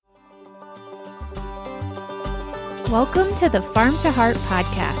Welcome to the Farm to Heart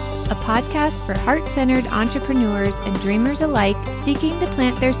podcast, a podcast for heart-centered entrepreneurs and dreamers alike seeking to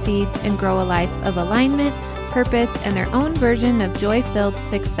plant their seeds and grow a life of alignment, purpose, and their own version of joy-filled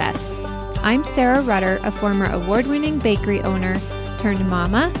success. I'm Sarah Rutter, a former award-winning bakery owner turned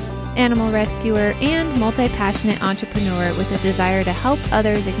mama, animal rescuer, and multi-passionate entrepreneur with a desire to help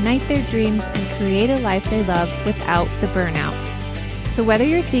others ignite their dreams and create a life they love without the burnout. So whether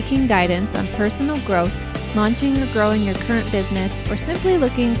you're seeking guidance on personal growth, launching or growing your current business, or simply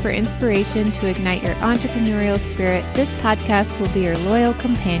looking for inspiration to ignite your entrepreneurial spirit, this podcast will be your loyal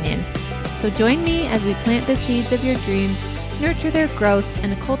companion. So join me as we plant the seeds of your dreams, nurture their growth,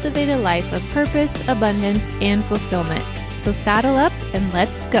 and cultivate a life of purpose, abundance, and fulfillment. So saddle up and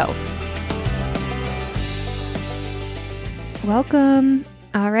let's go. Welcome.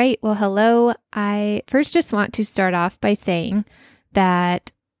 All right. Well, hello. I first just want to start off by saying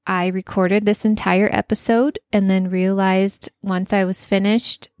that I recorded this entire episode and then realized once I was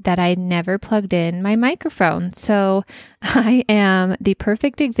finished that I never plugged in my microphone. So I am the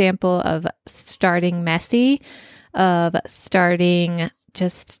perfect example of starting messy, of starting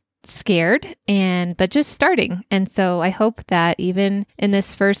just scared, but just starting. And so I hope that even in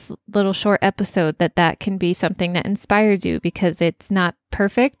this first little short episode that can be something that inspires you, because it's not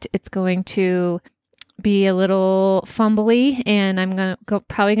perfect. It's going to be a little fumbly, and I'm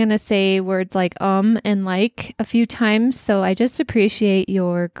probably going to say words like and like a few times. So I just appreciate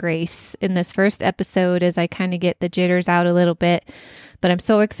your grace in this first episode as I kind of get the jitters out a little bit. But I'm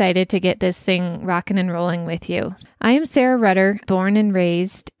so excited to get this thing rocking and rolling with you. I am Sarah Rutter, born and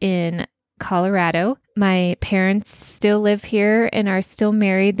raised in Colorado. My parents still live here and are still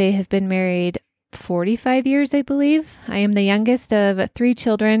married. They have been married 45 years, I believe. I am the youngest of 3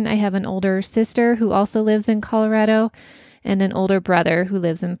 children. I have an older sister who also lives in Colorado and an older brother who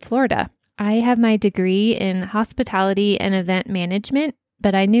lives in Florida. I have my degree in hospitality and event management,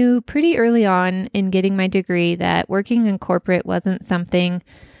 but I knew pretty early on in getting my degree that working in corporate wasn't something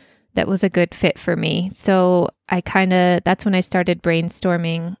that was a good fit for me. So that's when I started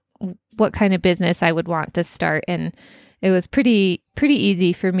brainstorming what kind of business I would want to start. And it was pretty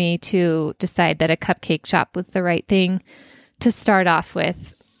easy for me to decide that a cupcake shop was the right thing to start off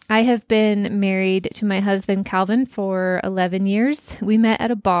with. I have been married to my husband, Calvin, for 11 years. We met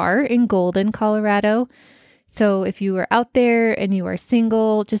at a bar in Golden, Colorado. So if you are out there and you are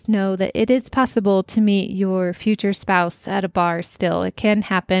single, just know that it is possible to meet your future spouse at a bar still. It can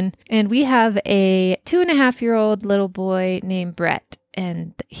happen. And we have a 2.5-year-old little boy named Brett.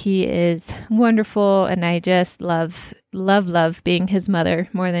 And he is wonderful, and I just love being his mother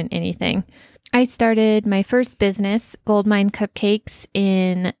more than anything. I started my first business, Goldmine Cupcakes,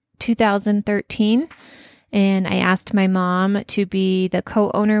 in 2013, and I asked my mom to be the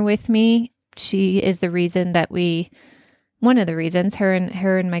co-owner with me. She is the reason one of the reasons, her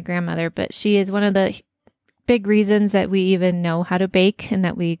and my grandmother, but she is one of the big reasons that we even know how to bake and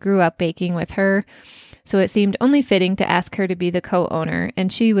that we grew up baking with her. So it seemed only fitting to ask her to be the co-owner,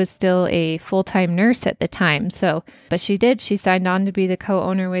 and she was still a full-time nurse at the time. But she signed on to be the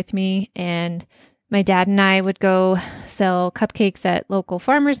co-owner with me, and my dad and I would go sell cupcakes at local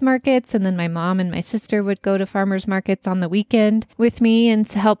farmers markets, and then my mom and my sister would go to farmers markets on the weekend with me and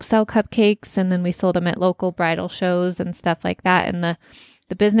to help sell cupcakes, and then we sold them at local bridal shows and stuff like that. And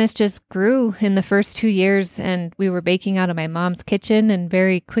the business just grew in the first 2 years, and we were baking out of my mom's kitchen and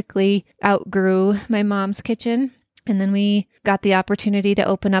very quickly outgrew my mom's kitchen. And then we got the opportunity to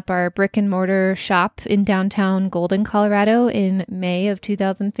open up our brick and mortar shop in downtown Golden, Colorado in May of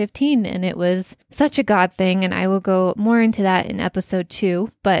 2015. And it was such a God thing. And I will go more into that in episode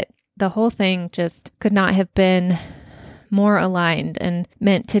 2, but the whole thing just could not have been more aligned and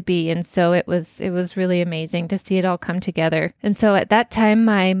meant to be. And so it was really amazing to see it all come together. And so at that time,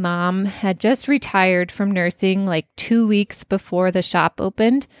 my mom had just retired from nursing like 2 weeks before the shop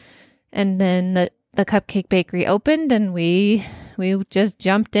opened. And then the cupcake bakery opened, and we just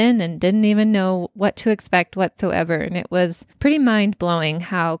jumped in and didn't even know what to expect whatsoever. And it was pretty mind-blowing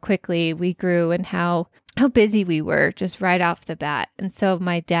how quickly we grew and how busy we were just right off the bat. And so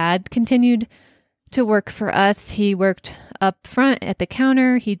my dad continued to work for us. He worked up front at the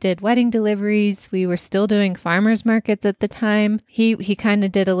counter. He did wedding deliveries. We were still doing farmers markets at the time. He kind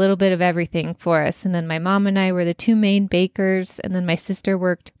of did a little bit of everything for us. And then my mom and I were the 2 main bakers. And then my sister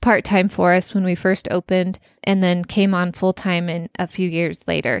worked part-time for us when we first opened, and then came on full-time in a few years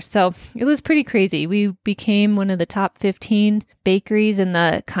later. So it was pretty crazy. We became one of the top 15 bakeries in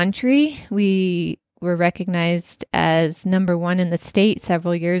the country. We were recognized as number 1 in the state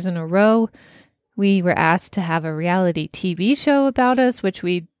several years in a row. We were asked to have a reality TV show about us, which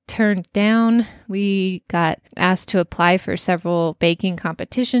we turned down. We got asked to apply for several baking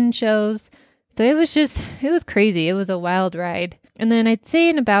competition shows. So it was crazy. It was a wild ride. And then I'd say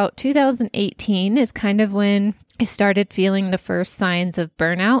in about 2018 is kind of when I started feeling the first signs of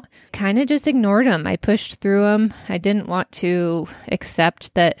burnout. Kind of just ignored them. I pushed through them. I didn't want to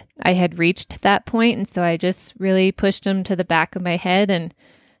accept that I had reached that point. And so I just really pushed them to the back of my head and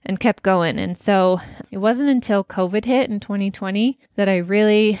kept going. And so it wasn't until COVID hit in 2020 that I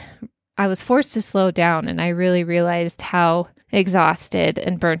was forced to slow down, and I really realized how exhausted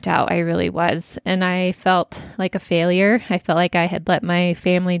and burnt out I really was. And I felt like a failure. I felt like I had let my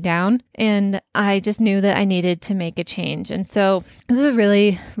family down, and I just knew that I needed to make a change. And so it was a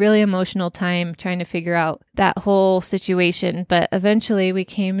really, really emotional time trying to figure out that whole situation. But eventually we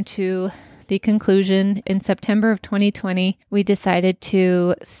came to the conclusion in September of 2020, we decided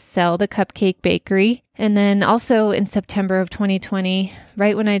to sell the cupcake bakery. And then also in September of 2020,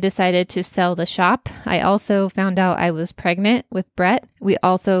 right when I decided to sell the shop, I also found out I was pregnant with Brett. We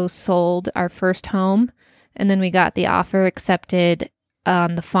also sold our first home, and then we got the offer accepted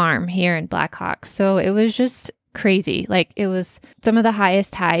on the farm here in Black Hawk. So it was just crazy. Like, it was some of the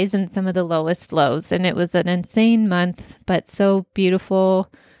highest highs and some of the lowest lows. And it was an insane month, but so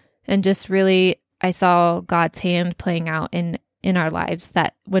beautiful. And just really, I saw God's hand playing out in our lives,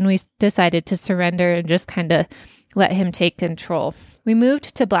 that when we decided to surrender and just kind of let him take control. We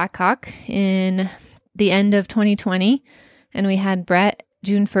moved to Black Hawk in the end of 2020, and we had Brett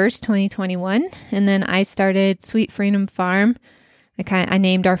June 1st, 2021. And then I started Sweet Freedom Farm. I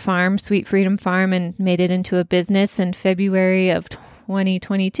named our farm Sweet Freedom Farm and made it into a business in February of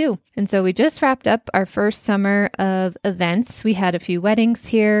 2022. And so we just wrapped up our first summer of events. We had a few weddings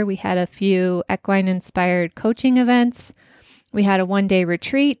here. We had a few equine inspired coaching events. We had a one-day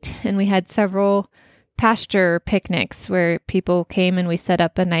retreat, and we had several pasture picnics where people came and we set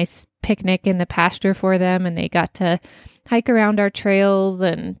up a nice picnic in the pasture for them, and they got to hike around our trails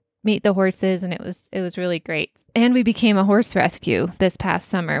and meet the horses, and it was really great. And we became a horse rescue this past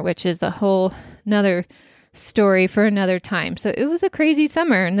summer, which is a whole nother story for another time. So it was a crazy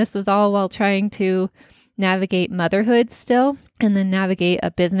summer, and this was all while trying to navigate motherhood still, and then navigate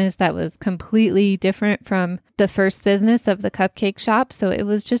a business that was completely different from the first business of the cupcake shop. So it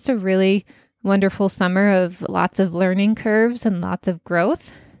was just a really wonderful summer of lots of learning curves and lots of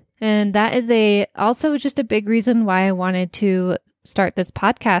growth. And that is also just a big reason why I wanted to start this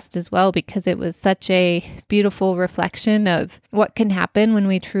podcast as well, because it was such a beautiful reflection of what can happen when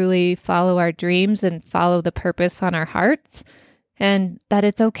we truly follow our dreams and follow the purpose on our hearts, and that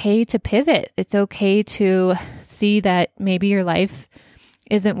it's okay to pivot. It's okay to see that maybe your life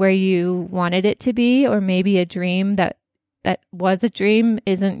isn't where you wanted it to be, or maybe a dream that was a dream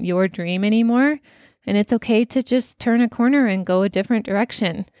isn't your dream anymore. And it's okay to just turn a corner and go a different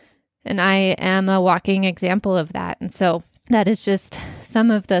direction. And I am a walking example of that. And so that is just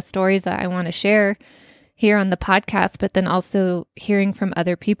some of the stories that I want to share here on the podcast, but then also hearing from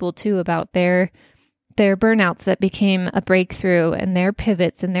other people too about their burnouts that became a breakthrough, and their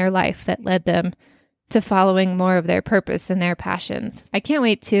pivots in their life that led them to following more of their purpose and their passions. I can't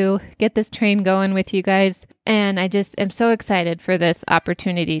wait to get this train going with you guys. And I just am so excited for this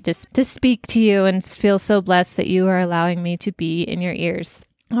opportunity to speak to you, and feel so blessed that you are allowing me to be in your ears.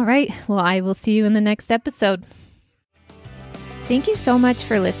 All right. Well, I will see you in the next episode. Thank you so much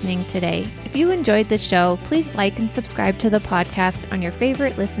for listening today. If you enjoyed the show, please like and subscribe to the podcast on your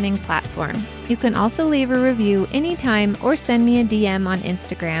favorite listening platform. You can also leave a review anytime or send me a DM on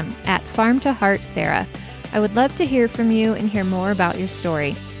Instagram at FarmToHeartSarah. I would love to hear from you and hear more about your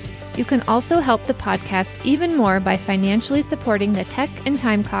story. You can also help the podcast even more by financially supporting the tech and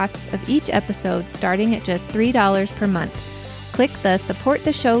time costs of each episode, starting at just $3 per month. Click the Support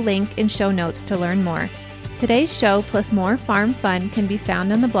the Show link in show notes to learn more. Today's show plus more farm fun can be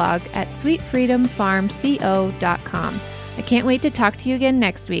found on the blog at sweetfreedomfarmco.com. I can't wait to talk to you again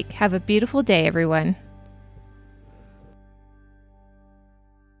next week. Have a beautiful day, everyone.